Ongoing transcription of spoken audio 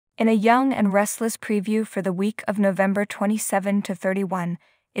In a young and restless preview for the week of November 27 to 31,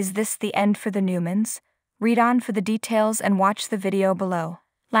 is this the end for the Newmans? Read on for the details and watch the video below.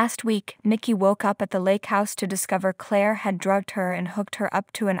 Last week, Nikki woke up at the lake house to discover Claire had drugged her and hooked her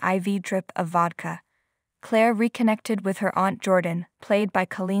up to an IV drip of vodka. Claire reconnected with her Aunt Jordan, played by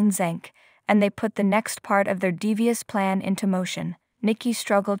Colleen Zenk, and they put the next part of their devious plan into motion. Nikki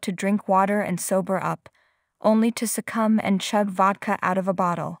struggled to drink water and sober up, only to succumb and chug vodka out of a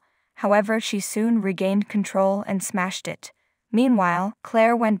bottle. However, she soon regained control and smashed it. Meanwhile,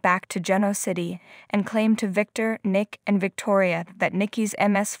 Claire went back to Geno City and claimed to Victor, Nick, and Victoria that Nikki's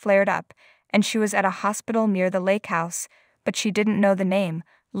MS flared up and she was at a hospital near the lake house, but she didn't know the name,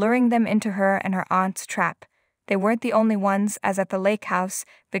 luring them into her and her aunt's trap. They weren't the only ones, as at the lake house,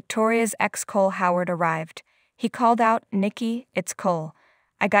 Victoria's ex Cole Howard arrived. He called out, "Nikki, it's Cole.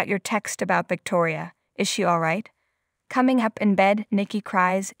 I got your text about Victoria. Is she all right?" Coming up in bed, Nikki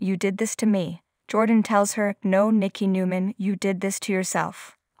cries, "You did this to me." Jordan tells her, "No, Nikki Newman, you did this to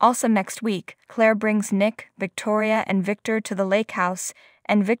yourself." Also next week, Claire brings Nick, Victoria, and Victor to the lake house,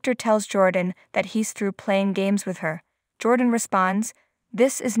 and Victor tells Jordan that he's through playing games with her. Jordan responds,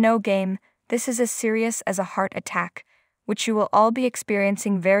 "This is no game, this is as serious as a heart attack, which you will all be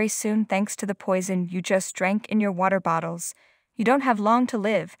experiencing very soon thanks to the poison you just drank in your water bottles. You don't have long to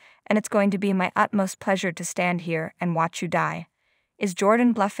live, and it's going to be my utmost pleasure to stand here and watch you die." Is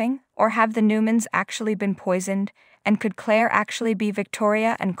Jordan bluffing, or have the Newmans actually been poisoned, and could Claire actually be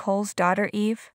Victoria and Cole's daughter Eve?